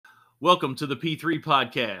Welcome to the P3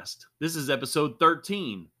 podcast. This is episode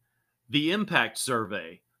 13, The Impact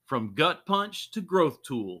Survey, From Gut Punch to Growth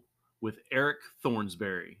Tool with Eric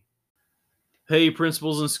Thornsbury. Hey,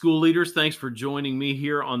 principals and school leaders, thanks for joining me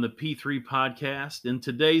here on the P3 podcast. In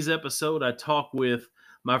today's episode, I talk with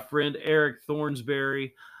my friend Eric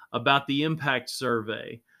Thornsbury about the Impact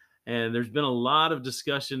Survey. And there's been a lot of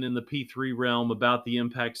discussion in the P3 realm about the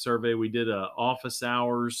Impact Survey. We did office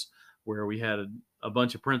hours where we had a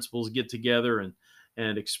bunch of principals get together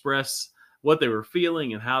and express what they were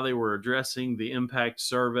feeling and how they were addressing the Impact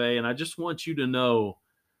Survey. And I just want you to know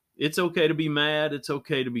it's okay to be mad. It's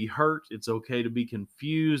okay to be hurt. It's okay to be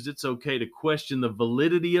confused. It's okay to question the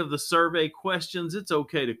validity of the survey questions. It's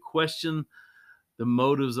okay to question the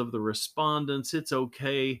motives of the respondents. It's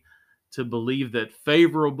okay to believe that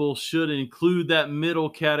favorable should include that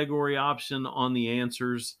middle category option on the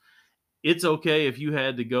answers. It's okay if you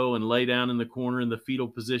had to go and lay down in the corner in the fetal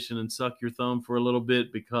position and suck your thumb for a little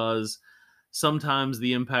bit, because sometimes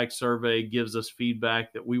the Impact Survey gives us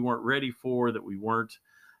feedback that we weren't ready for, that we weren't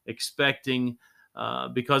expecting,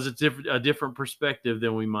 because it's a different perspective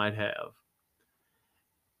than we might have.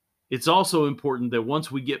 It's also important that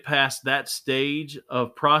once we get past that stage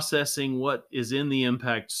of processing what is in the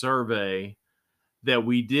Impact Survey, that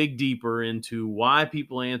we dig deeper into why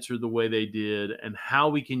people answered the way they did and how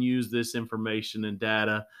we can use this information and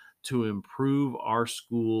data to improve our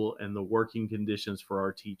school and the working conditions for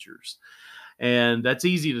our teachers. And that's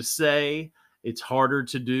easy to say. It's harder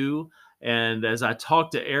to do. And as I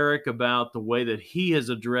talked to Eric about the way that he has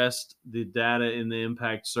addressed the data in the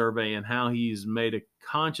Impact Survey and how he's made a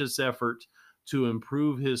conscious effort to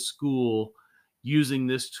improve his school using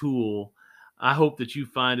this tool, I hope that you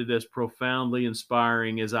find it as profoundly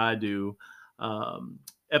inspiring as I do.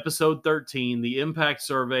 Episode 13, The Impact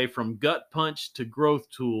Survey, From Gut Punch to Growth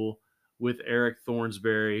Tool with Eric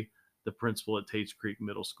Thornsbury, the principal at Tates Creek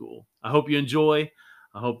Middle School. I hope you enjoy.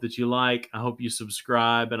 I hope that you like. I hope you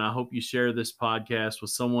subscribe. And I hope you share this podcast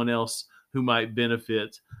with someone else who might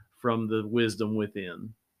benefit from the wisdom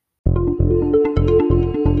within.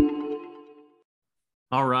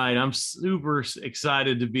 All right, I'm super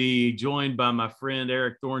excited to be joined by my friend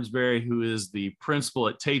Eric Thornsbury, who is the principal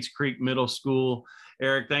at Tates Creek Middle School.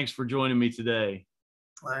 Eric, thanks for joining me today.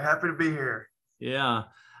 I'm happy to be here. Yeah.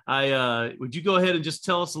 Would you go ahead and just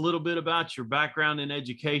tell us a little bit about your background in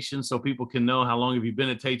education so people can know how long have you been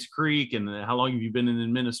at Tates Creek and how long have you been in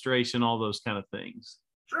administration, all those kind of things?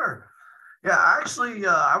 Sure. Yeah, actually,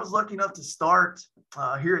 I was lucky enough to start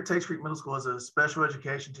here at Tates Creek Middle School as a special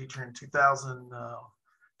education teacher in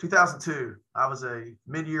 2002. I was a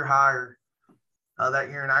mid-year hire that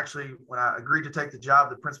year. And actually, when I agreed to take the job,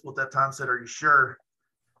 the principal at that time said, "Are you sure?"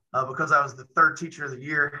 Because I was the third teacher of the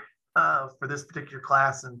year for this particular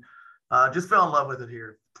class, and just fell in love with it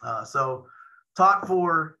here. So taught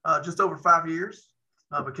for just over 5 years,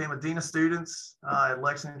 became a dean of students at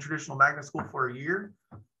Lexington Traditional Magnet School for a year,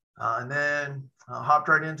 and then hopped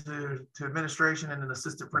right into administration and an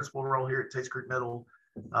assistant principal role here at Tates Creek Middle,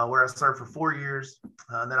 where I served for 4 years.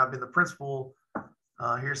 And then I've been the principal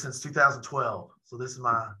here since 2012. So this is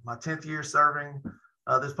my 10th year serving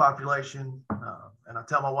this population. And I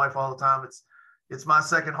tell my wife all the time, it's my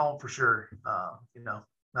second home for sure.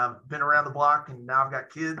 I've been around the block, and now I've got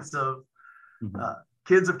kids of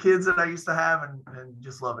kids that I used to have, and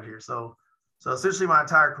just love it here. So essentially my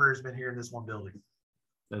entire career has been here in this one building.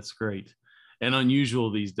 That's great and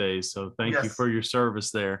unusual these days. So thank you for your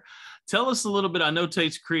service there. Tell us a little bit. I know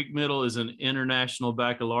Tates Creek Middle is an international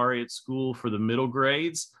baccalaureate school for the middle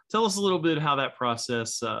grades. Tell us a little bit how that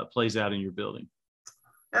process plays out in your building.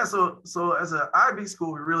 Yeah, so as an IB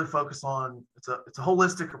school, we really focus on it's a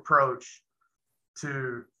holistic approach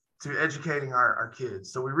to educating our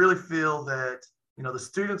kids. So we really feel that the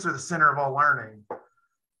students are the center of all learning,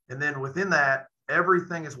 and then within that,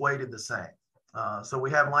 everything is weighted the same. So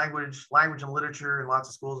we have language and literature in lots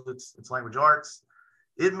of schools. It's language arts.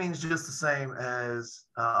 It means just the same as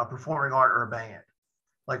a performing art or a band.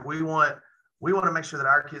 Like we want to make sure that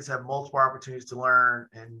our kids have multiple opportunities to learn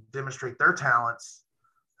and demonstrate their talents,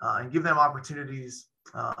 and give them opportunities,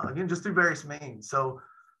 again, just through various means. So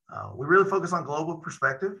we really focus on global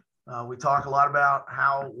perspective. We talk a lot about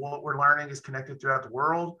how what we're learning is connected throughout the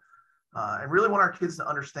world, and really want our kids to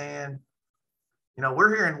understand,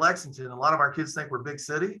 we're here in Lexington. A lot of our kids think we're a big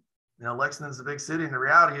city. Lexington's a big city, and the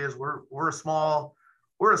reality is we're a small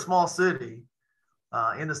city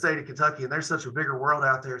in the state of Kentucky, and there's such a bigger world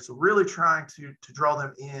out there. So really trying to draw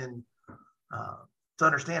them in to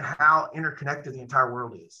understand how interconnected the entire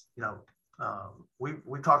world is.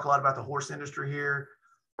 We talk a lot about the horse industry here,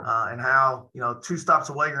 and how 2 stops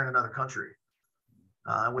away you're in another country.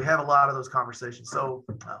 We have a lot of those conversations. So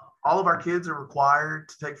all of our kids are required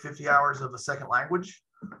to take 50 hours of a second language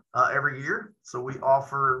every year. So we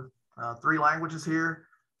offer 3 languages here.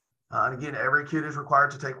 And again, every kid is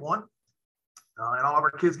required to take one. And all of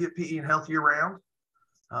our kids get PE and health year round.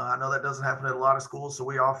 I know that doesn't happen at a lot of schools, so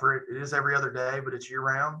we offer it. It is every other day, but it's year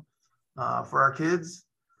round for our kids.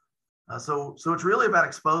 So it's really about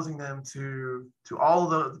exposing them to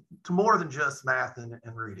more than just math and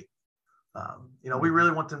reading. We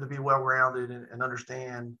really want them to be well-rounded and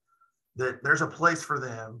understand that there's a place for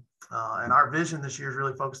them. And our vision this year is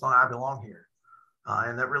really focused on I belong here.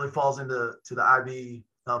 And that really falls into the IB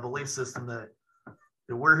belief system that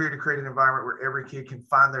we're here to create an environment where every kid can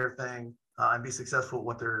find their thing and be successful at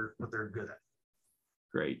what they're good at.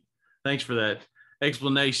 Great. Thanks for that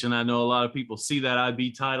explanation. I know a lot of people see that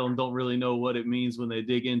IB title and don't really know what it means when they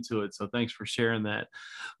dig into it. So thanks for sharing that.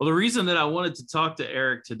 Well, the reason that I wanted to talk to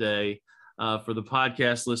Eric today for the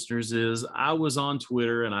podcast listeners is I was on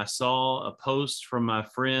Twitter and I saw a post from my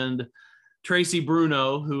friend Tracy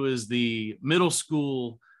Bruno, who is the middle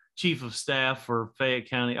school chief of staff for Fayette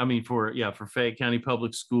County. For Fayette County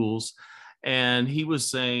Public Schools. And he was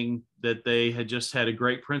saying that they had just had a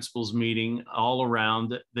great principals meeting all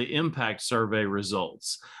around the impact survey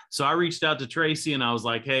results. So I reached out to Tracy and I was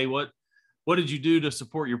like, hey, what did you do to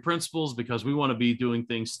support your principals? Because we want to be doing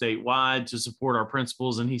things statewide to support our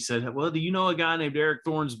principals. And he said, well, do you know a guy named Eric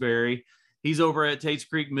Thornsbury? He's over at Tates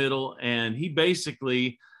Creek Middle. And he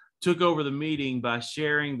basically took over the meeting by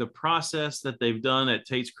sharing the process that they've done at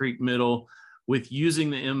Tates Creek Middle with using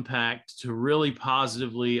the impact to really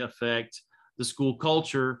positively affect the school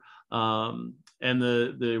culture and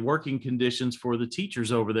the working conditions for the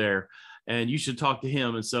teachers over there. And you should talk to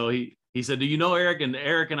him. And so he said, do you know Eric? And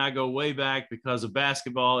Eric and I go way back because of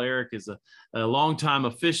basketball. Eric is a longtime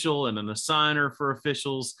official and an assigner for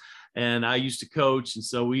officials. And I used to coach. And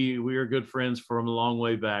so we are good friends from a long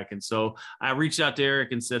way back. And so I reached out to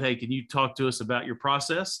Eric and said, hey, can you talk to us about your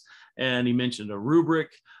process? And he mentioned a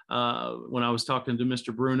rubric when I was talking to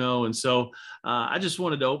Mr. Bruno. And so I just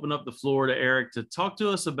wanted to open up the floor to Eric to talk to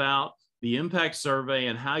us about the impact survey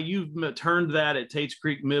and how you've turned that at Tates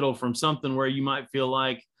Creek Middle from something where you might feel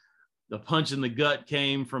like the punch in the gut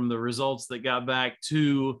came from the results that got back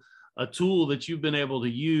to a tool that you've been able to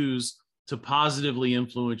use to positively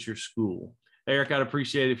influence your school. Eric, I'd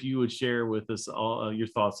appreciate if you would share with us all your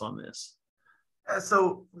thoughts on this.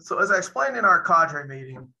 So as I explained in our cadre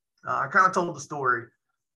meeting, I kind of told the story.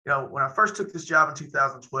 When I first took this job in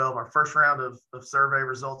 2012, our first round of survey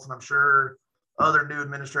results, and I'm sure other new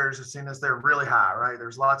administrators have seen this, they're really high, right?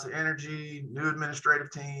 There's lots of energy, new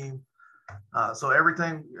administrative team. So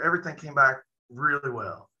everything came back really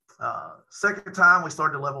well. Second time, we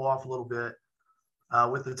started to level off a little bit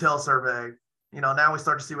with the TEL survey. Now we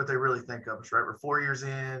start to see what they really think of us, right? We're 4 years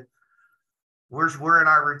in, we're in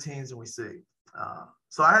our routines and we see.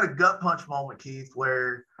 So I had a gut punch moment, Keith,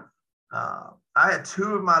 where I had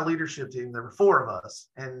 2 of my leadership team. There were 4 of us,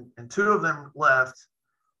 and 2 of them left.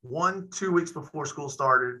 1 2 weeks before school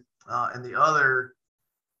started, and the other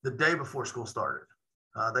the day before school started.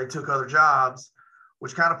 They took other jobs,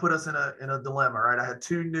 which kind of put us in a dilemma, right? I had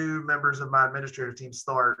 2 new members of my administrative team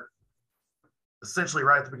start essentially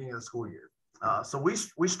right at the beginning of the school year. So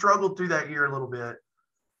we struggled through that year a little bit,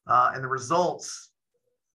 and the results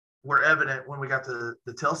were evident when we got the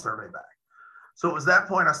TEL survey back. So it was that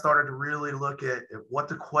point I started to really look at what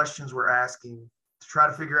the questions were asking to try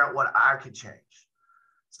to figure out what I could change.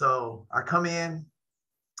 So I come in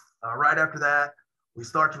right after that. We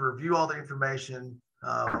start to review all the information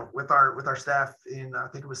with our staff in, I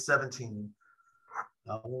think it was 17,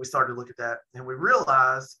 when we started to look at that. And we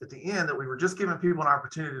realized at the end that we were just giving people an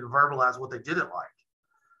opportunity to verbalize what they didn't like.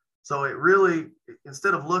 So it really,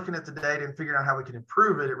 instead of looking at the data and figuring out how we can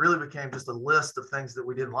improve it, it really became just a list of things that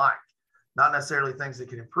we didn't like, not necessarily things that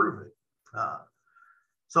could improve it.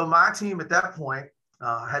 So my team at that point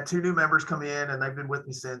had 2 new members come in, and they've been with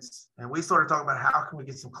me since. And we started talking about how can we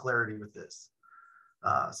get some clarity with this.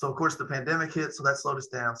 So of course the pandemic hit, so that slowed us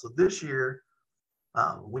down. So this year,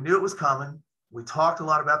 we knew it was coming. We talked a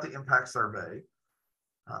lot about the impact survey.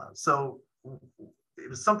 So it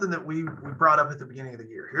was something that we brought up at the beginning of the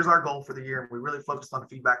year. Here's our goal for the year. And we really focused on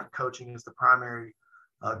feedback and coaching as the primary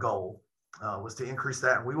goal, was to increase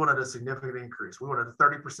that. And we wanted a significant increase. We wanted a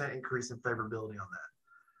 30% increase in favorability on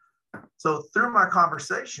that. So through my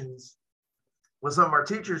conversations with some of our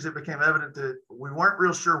teachers, it became evident that we weren't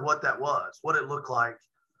real sure what that was, what it looked like,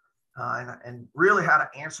 and really how to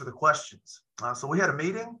answer the questions. So we had a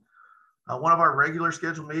meeting, one of our regular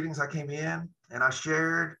scheduled meetings. I came in and I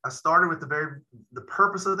started with the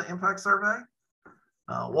purpose of the impact survey.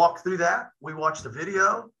 walked through that. We watched a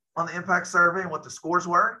video on the impact survey and what the scores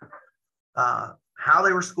were, how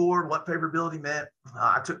they were scored, what favorability meant.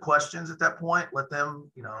 I took questions at that point, let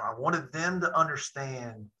them, I wanted them to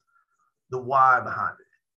understand the why behind it.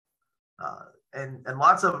 And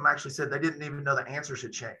lots of them actually said they didn't even know the answers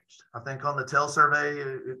had changed. I think on the TEL survey,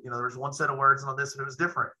 there was one set of words, and on this, and it was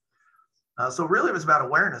different. So really, it was about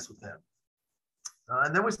awareness with them.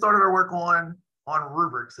 And then we started our work on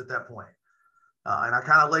rubrics at that point. And I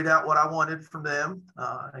kind of laid out what I wanted from them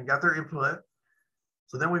and got their input.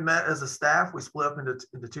 So then we met as a staff. We split up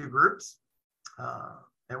into two groups.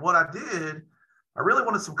 And what I did, I really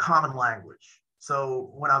wanted some common language.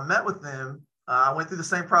 So when I met with them, I went through the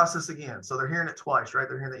same process again. So they're hearing it twice, right?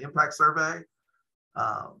 They're hearing the impact survey.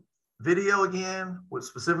 Video again, which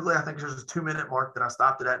specifically, I think there's a 2-minute mark that I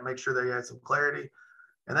stopped it at and make sure they had some clarity.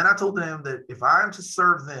 And then I told them that if I am to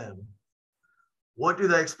serve them, what do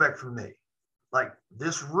they expect from me? Like,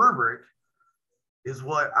 this rubric is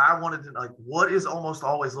what I wanted to, like, what does almost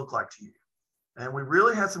always look like to you? And we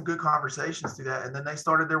really had some good conversations through that. And then they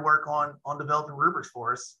started their work on developing rubrics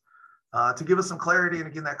for us to give us some clarity. And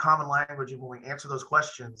again, that common language. And when we answer those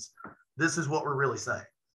questions, this is what we're really saying.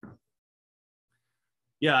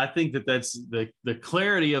 Yeah, I think that's the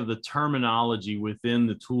clarity of the terminology within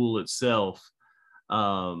the tool itself,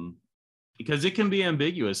 because it can be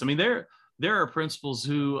ambiguous. I mean, there are principals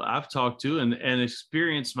who I've talked to and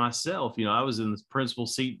experienced myself. I was in the principal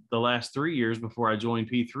seat the last 3 years before I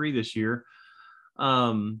joined P3 this year.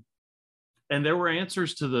 And there were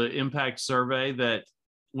answers to the impact survey that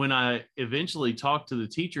when I eventually talked to the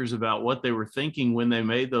teachers about what they were thinking when they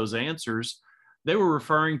made those answers, they were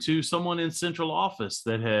referring to someone in central office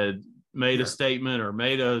that had made a statement or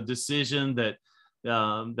made a decision that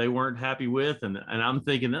they weren't happy with. And I'm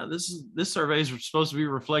thinking, no, this survey is supposed to be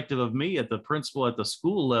reflective of me at the principal at the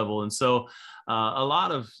school level. And so a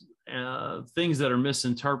lot of things that are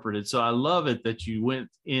misinterpreted. So I love it that you went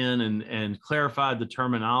in and clarified the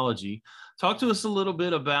terminology. Talk to us a little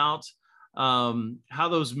bit about how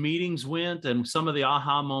those meetings went and some of the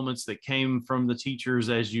aha moments that came from the teachers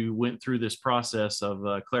as you went through this process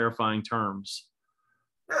of clarifying terms.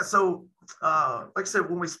 Yeah, so like I said,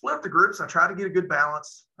 when we split up the groups, I tried to get a good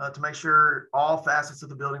balance to make sure all facets of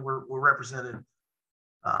the building were represented.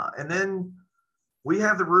 And then we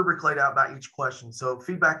have the rubric laid out by each question. So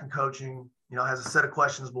feedback and coaching, has a set of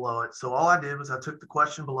questions below it. So all I did was I took the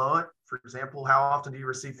question below it. For example, how often do you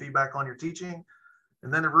receive feedback on your teaching?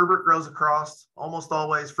 And then the rubric goes across almost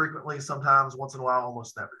always, frequently, sometimes, once in a while,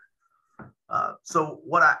 almost never. So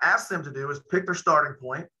what I asked them to do is pick their starting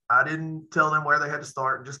point. I didn't tell them where they had to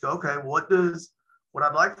start and just go, okay, what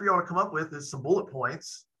I'd like for y'all to come up with is some bullet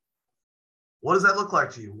points. What does that look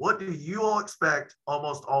like to you? What do you all expect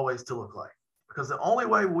almost always to look like? Because the only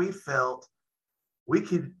way we felt we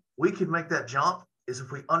could make that jump is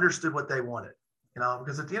if we understood what they wanted,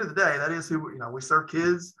 because at the end of the day, that is who, we serve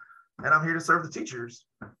kids and I'm here to serve the teachers.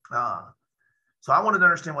 So I wanted to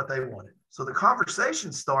understand what they wanted. So the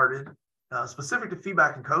conversation started specific to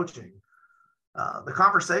feedback and coaching. The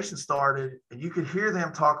conversation started and you could hear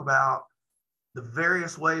them talk about the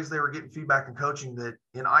various ways they were getting feedback and coaching that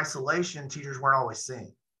in isolation, teachers weren't always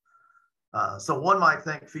seeing. So one might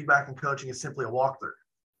think feedback and coaching is simply a walkthrough.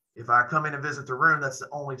 If I come in and visit the room, that's the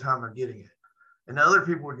only time they're getting it. And other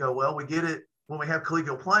people would go, well, we get it when we have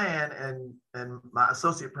collegial plan and my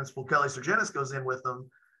associate principal, Kelly Sergenis, goes in with them.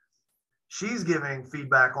 She's giving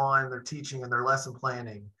feedback on their teaching and their lesson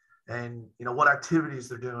planning and what activities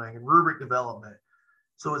they're doing and rubric development.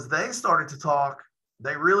 So as they started to talk,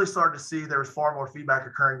 they really started to see there was far more feedback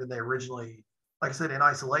occurring than they originally, like I said, in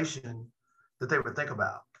isolation, that they would think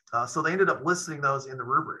about. So they ended up listing those in the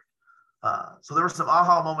rubric. So there were some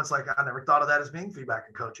aha moments like, I never thought of that as being feedback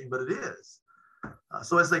and coaching, but it is.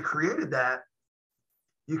 So as they created that,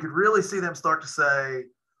 you could really see them start to say,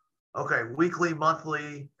 okay, weekly,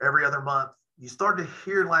 monthly, every other month, you start to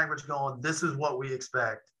hear language going, this is what we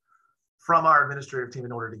expect from our administrative team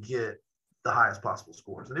in order to get the highest possible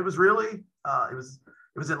scores. And it was really, it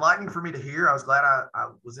was enlightening for me to hear. I was glad I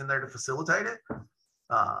was in there to facilitate it.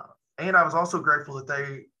 And I was also grateful that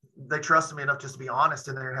they trusted me enough just to be honest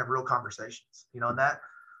in there and have real conversations, and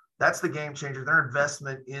that's the game changer. Their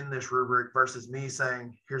investment in this rubric versus me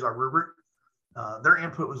saying, here's our rubric. Their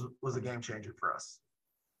input was a game changer for us.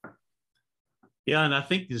 Yeah, and I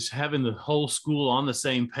think just having the whole school on the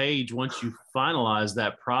same page once you finalize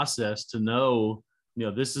that process to know,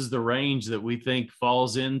 this is the range that we think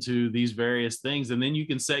falls into these various things. And then you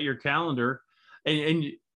can set your calendar and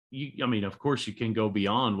you, of course you can go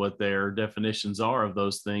beyond what their definitions are of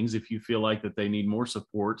those things if you feel like that they need more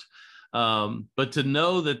support. But to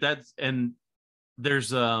know that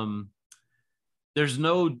there's no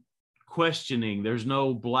questioning, there's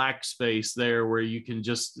no black space there where you can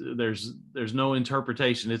just, there's no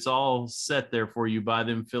interpretation. It's all set there for you by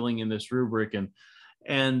them filling in this rubric.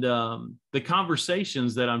 And the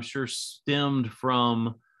conversations that I'm sure stemmed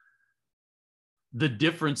from the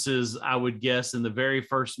differences, I would guess, in the very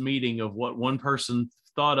first meeting of what one person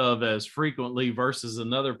thought of as frequently versus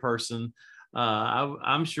another person.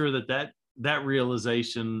 I'm sure that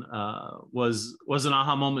realization was an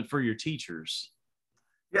aha moment for your teachers.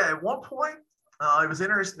 Yeah, at one point, it was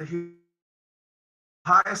interesting to hear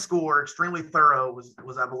high score, extremely thorough was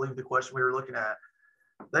I believe the question we were looking at.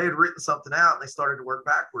 They had written something out and they started to work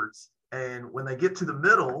backwards. And when they get to the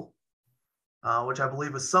middle, which I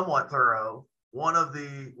believe was somewhat thorough, one of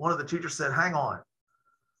the teachers said, "Hang on,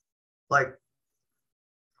 like,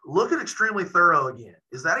 look at extremely thorough again.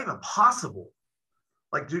 Is that even possible?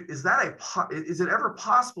 Like, is it ever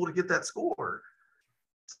possible to get that score?"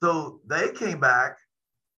 So they came back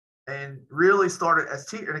and really started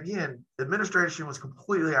and again, administration was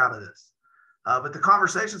completely out of this. But the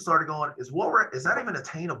conversation started going, is that even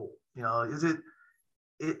attainable? You know, is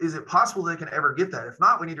it possible they can ever get that? If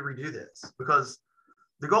not, we need to redo this, because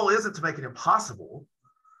the goal isn't to make it impossible.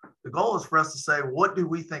 The goal is for us to say, what do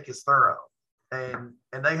we think is thorough? And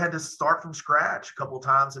they had to start from scratch a couple of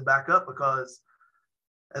times and back up, because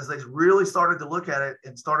as they really started to look at it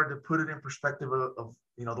and started to put it in perspective of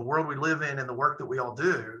you know, the world we live in and the work that we all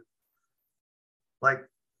do, like,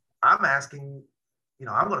 I'm asking, you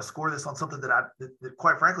know, I'm going to score this on something that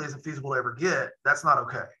quite frankly isn't feasible to ever get. That's not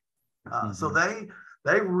okay. So they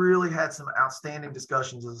really had some outstanding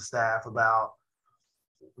discussions as a staff about,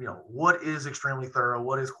 you know, what is extremely thorough,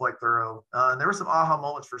 what is quite thorough. And there were some aha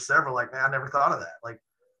moments for several, like, man, I never thought of that. Like,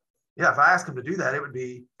 yeah, if I asked them to do that, it would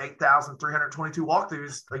be 8,322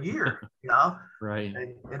 walkthroughs a year, you know? Right.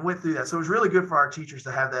 And went through that. So it was really good for our teachers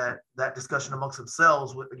to have that discussion amongst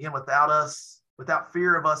themselves, without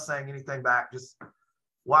fear of us saying anything back, just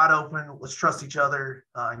wide open. Let's trust each other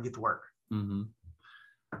and get to work. Mm-hmm.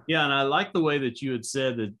 Yeah. And I like the way that you had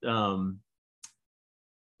said that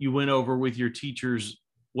you went over with your teachers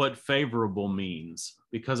what favorable means,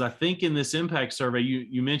 because I think in this impact survey,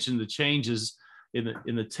 you mentioned the changes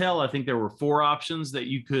in the tell. I think there were 4 options that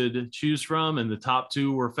you could choose from, and the top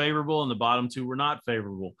 2 were favorable and the bottom 2 were not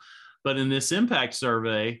favorable. But in this impact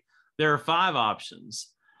survey, there are 5 options.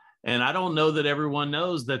 And I don't know that everyone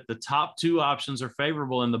knows that the top 2 options are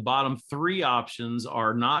favorable and the bottom 3 options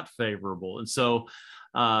are not favorable. And so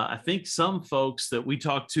I think some folks that we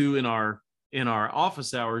talked to in our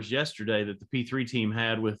office hours yesterday that the P3 team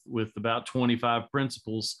had with about 25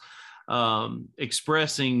 principals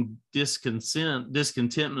expressing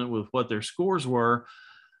discontentment with what their scores were,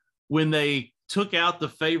 when they took out the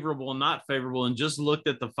favorable and not favorable and just looked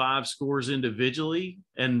at the 5 scores individually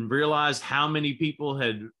and realized how many people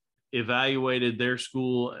had evaluated their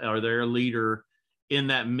school or their leader in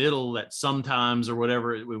that middle, that sometimes, or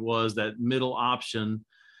whatever it was, that middle option.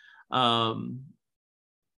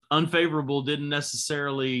 Unfavorable didn't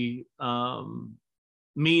necessarily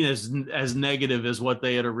mean as negative as what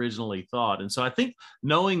they had originally thought. And so I think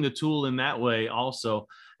knowing the tool in that way also,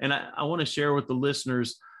 and I want to share with the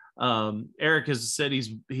listeners, Eric has said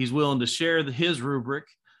he's willing to share his rubric.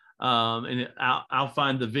 And I'll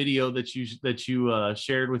find the video that you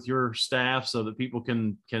shared with your staff so that people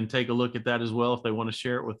can take a look at that as well if they want to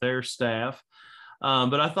share it with their staff.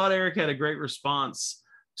 But I thought Eric had a great response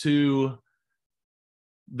to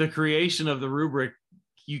the creation of the rubric.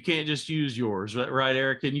 You can't just use yours, right,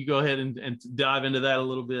 Eric? Can you go ahead and dive into that a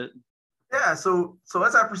little bit? Yeah. So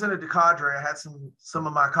as I presented to cadre, I had some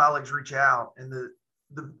of my colleagues reach out, and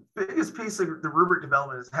the biggest piece of the rubric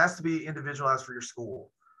development is it has to be individualized for your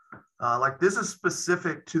school. Like, this is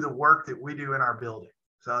specific to the work that we do in our building.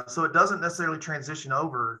 So it doesn't necessarily transition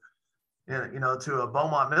over, you know, to a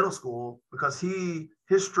Beaumont middle school, because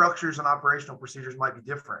his structures and operational procedures might be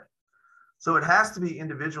different. So it has to be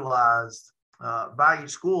individualized by each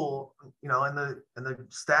school, you know, and the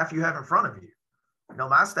staff you have in front of you. You know,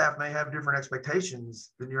 my staff may have different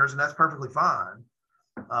expectations than yours, and that's perfectly fine.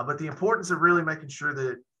 But the importance of really making sure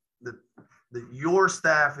that your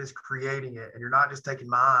staff is creating it, and you're not just taking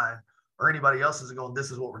mine or anybody else's and going,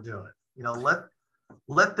 this is what we're doing. You know,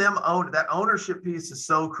 let them own. That ownership piece is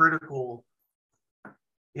so critical.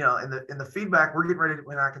 You know, in the feedback, we're getting ready to,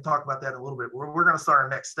 and I can talk about that in a little bit. We're going to start our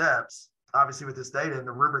next steps, obviously, with this data, and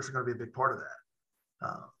the rubrics are going to be a big part of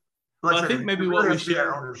that. Well, I think maybe what we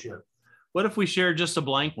share, ownership. What if we share just a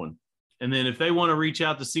blank one? And then if they want to reach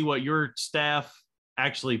out to see what your staff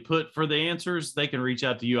actually put for the answers, they can reach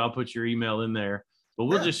out to you. I'll put your email in there, but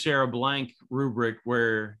we'll just share a blank rubric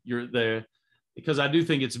where it because I do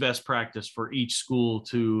think it's best practice for each school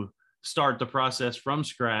to start the process from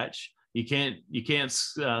scratch. You can't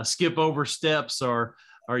skip over steps, or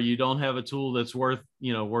you don't have a tool that's worth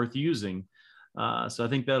using. So I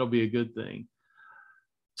think that'll be a good thing.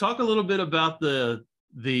 Talk a little bit about the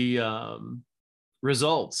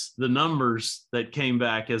results, the numbers that came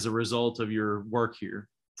back as a result of your work here.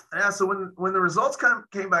 Yeah, so when the results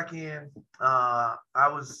came back in, I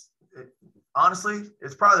was honestly,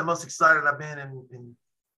 it's probably the most excited I've been in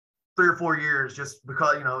 3 or 4 years, just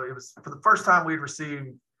because it was for the first time we'd received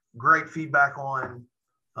great feedback on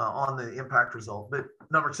the impact result. But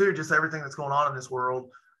number two, just everything that's going on in this world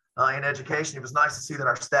in education. It was nice to see that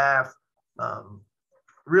our staff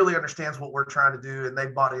really understands what we're trying to do, and they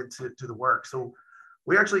bought into the work. So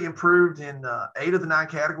we actually improved in 8 of the 9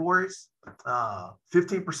 categories.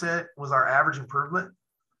 15% was our average improvement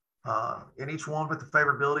in each one with the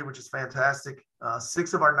favorability, which is fantastic.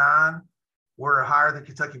 6 of our 9 were higher than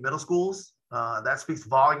Kentucky middle schools. That speaks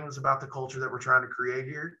volumes about the culture that we're trying to create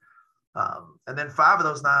here. And then 5 of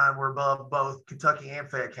those 9 were above both Kentucky and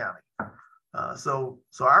Fayette County. So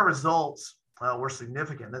our results were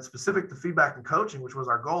significant. And specific to feedback and coaching, which was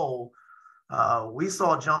our goal, we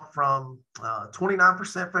saw a jump from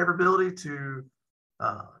 29% favorability to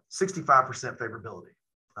 65% favorability.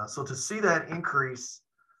 So to see that increase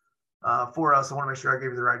for us, I want to make sure I gave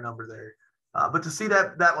you the right number there. But to see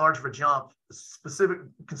that large of a jump, specific,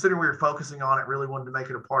 considering we were focusing on it, really wanted to make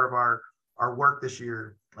it a part of our work this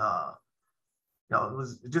year. It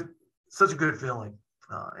was just such a good feeling.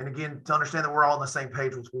 And again, to understand that we're all on the same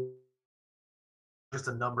page with just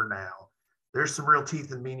a number now. There's some real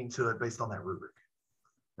teeth and meaning to it based on that rubric.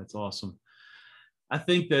 That's awesome. I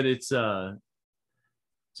think that it's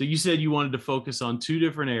so you said you wanted to focus on 2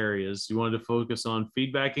 different areas. You wanted to focus on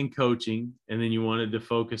feedback and coaching, and then you wanted to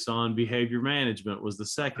focus on behavior management was the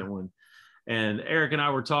second one. And Eric and I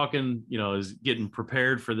were talking, as getting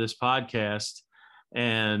prepared for this podcast,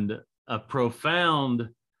 and a profound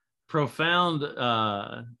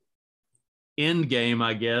end game,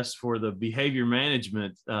 I guess, for the behavior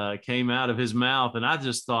management came out of his mouth. And I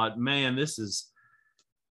just thought, man, this is,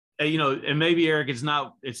 and maybe Eric, it's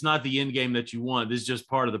not the end game that you want. This is just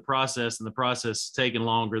part of the process, and the process is taking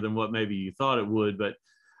longer than what maybe you thought it would. But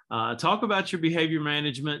talk about your behavior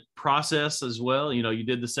management process as well. You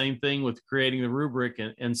did the same thing with creating the rubric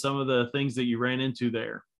and some of the things that you ran into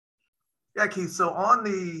there. Yeah, Keith. So on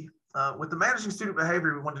with the managing student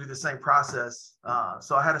behavior, we wanted to do the same process.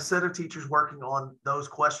 So I had a set of teachers working on those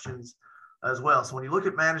questions as well. So when you look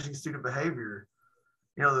at managing student behavior,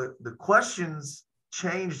 the questions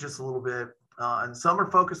change just a little bit. And some are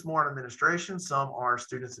focused more on administration. Some are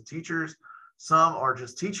students and teachers. Some are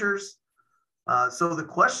just teachers. So the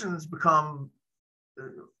questions become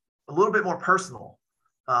a little bit more personal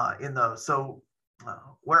in those. So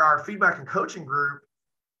where our feedback and coaching group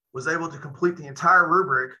was able to complete the entire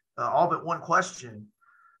rubric, all but one question,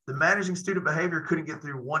 the managing student behavior couldn't get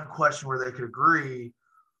through one question where they could agree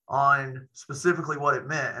on specifically what it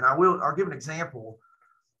meant. And I'll give an example.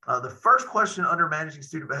 The first question under managing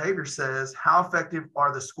student behavior says, how effective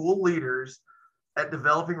are the school leaders at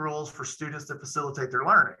developing rules for students that facilitate their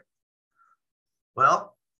learning?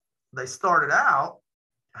 Well, they started out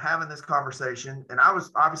having this conversation, and I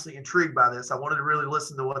was obviously intrigued by this. I wanted to really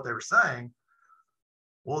listen to what they were saying.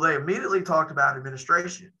 Well, they immediately talked about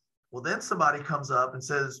administration. Well, then somebody comes up and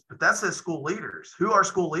says, but that says school leaders. Who are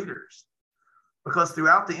school leaders? Because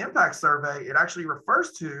throughout the impact survey, it actually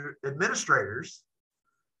refers to administrators.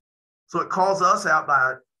 So it calls us out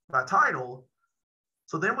by title.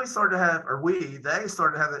 So then we started to have, they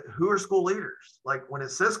started to have it, who are school leaders? Like when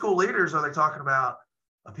it says school leaders, are they talking about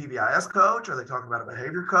a PBIS coach? Are they talking about a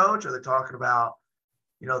behavior coach? Are they talking about,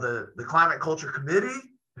 the climate culture committee?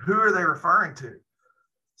 Who are they referring to?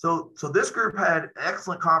 So this group had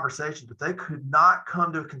excellent conversations, but they could not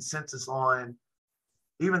come to a consensus on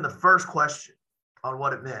even the first question on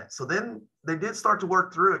what it meant. So then they did start to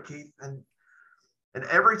work through it, Keith, and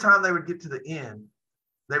every time they would get to the end,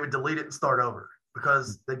 they would delete it and start over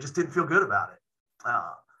because they just didn't feel good about it.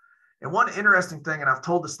 And one interesting thing, and I've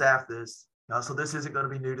told the staff this, so this isn't going to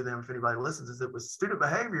be new to them if anybody listens, is that with student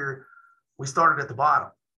behavior, we started at the bottom.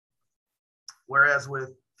 Whereas with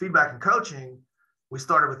feedback and coaching, we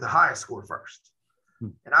started with the highest score first.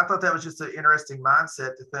 And I thought that was just an interesting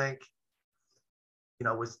mindset to think,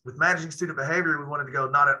 with managing student behavior, we wanted to go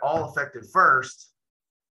not at all effective first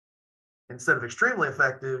instead of extremely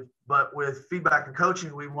effective, but with feedback and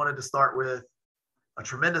coaching, we wanted to start with a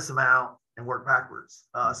tremendous amount and work backwards.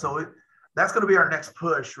 So that's going to be our next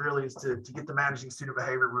push, really, is to get the managing student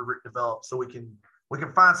behavior rubric developed so we can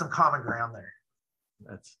find some common ground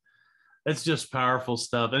there. That's just powerful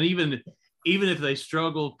stuff. And even if they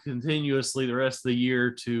struggle continuously the rest of the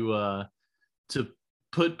year to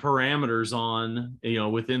put parameters on,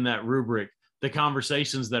 within that rubric, the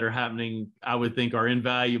conversations that are happening, I would think, are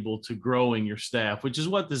invaluable to growing your staff, which is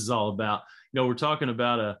what this is all about. We're talking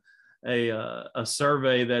about a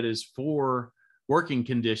survey that is for working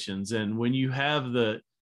conditions. And when you have the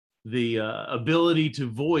ability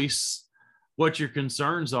to voice what your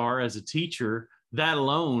concerns are as a teacher, that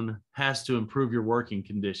alone has to improve your working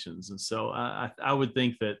conditions. And so I would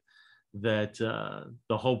think that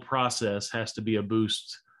the whole process has to be a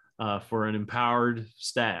boost for an empowered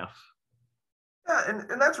staff. Yeah,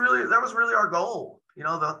 and that was really our goal.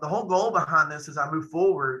 The whole goal behind this as I move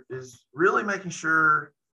forward is really making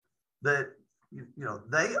sure that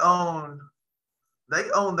they own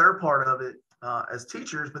their part of it as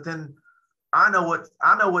teachers, but then I know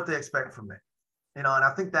what they expect from me. And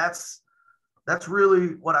I think that's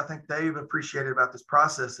really what I think they've appreciated about this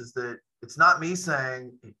process, is that it's not me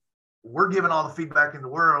saying we're giving all the feedback in the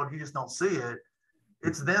world, you just don't see it.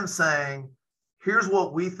 It's them saying, here's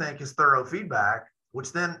what we think is thorough feedback,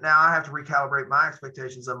 which then now I have to recalibrate my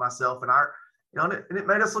expectations of myself and it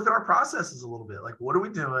made us look at our processes a little bit. Like, what are we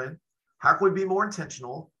doing? How can we be more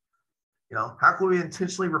intentional? How can we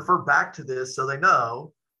intentionally refer back to this so they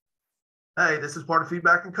know, hey, this is part of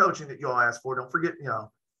feedback and coaching that you all asked for. Don't forget,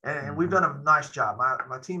 and we've done a nice job.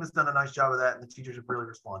 My team has done a nice job of that, and the teachers have really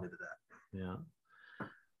responded to that. Yeah.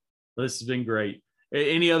 This has been great.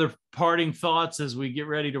 Any other parting thoughts as we get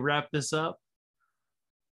ready to wrap this up?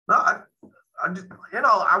 No,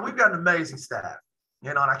 we've got an amazing staff,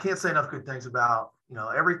 and I can't say enough good things about,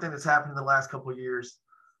 everything that's happened in the last couple of years,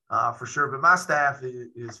 for sure. But my staff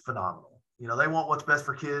is phenomenal. They want what's best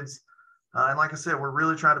for kids. And like I said, we're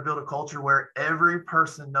really trying to build a culture where every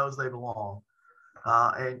person knows they belong,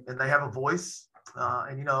 and they have a voice,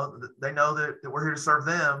 and they know that we're here to serve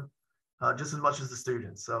them just as much as the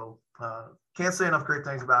students. So can't say enough great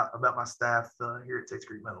things about my staff here at Takes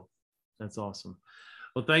Creek Middle. That's awesome.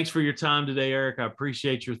 Well, thanks for your time today, Eric. I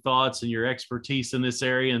appreciate your thoughts and your expertise in this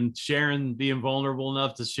area, and being vulnerable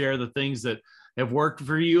enough to share the things that have worked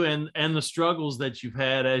for you and the struggles that you've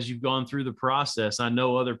had as you've gone through the process. I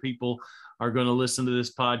know other people are going to listen to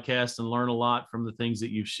this podcast and learn a lot from the things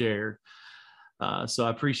that you've shared. So I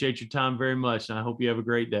appreciate your time very much, and I hope you have a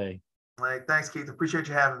great day. Hey, thanks, Keith. Appreciate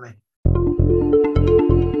you having me.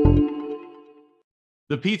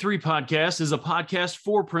 The P3 Podcast is a podcast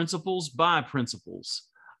for principals by principals.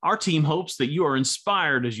 Our team hopes that you are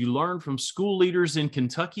inspired as you learn from school leaders in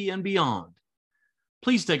Kentucky and beyond.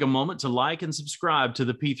 Please take a moment to like and subscribe to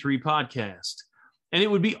the P3 Podcast. And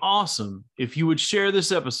it would be awesome if you would share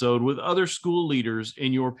this episode with other school leaders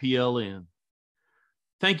in your PLN.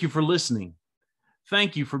 Thank you for listening.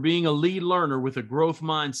 Thank you for being a lead learner with a growth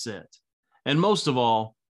mindset. And most of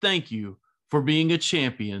all, thank you for being a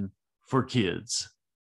champion for kids.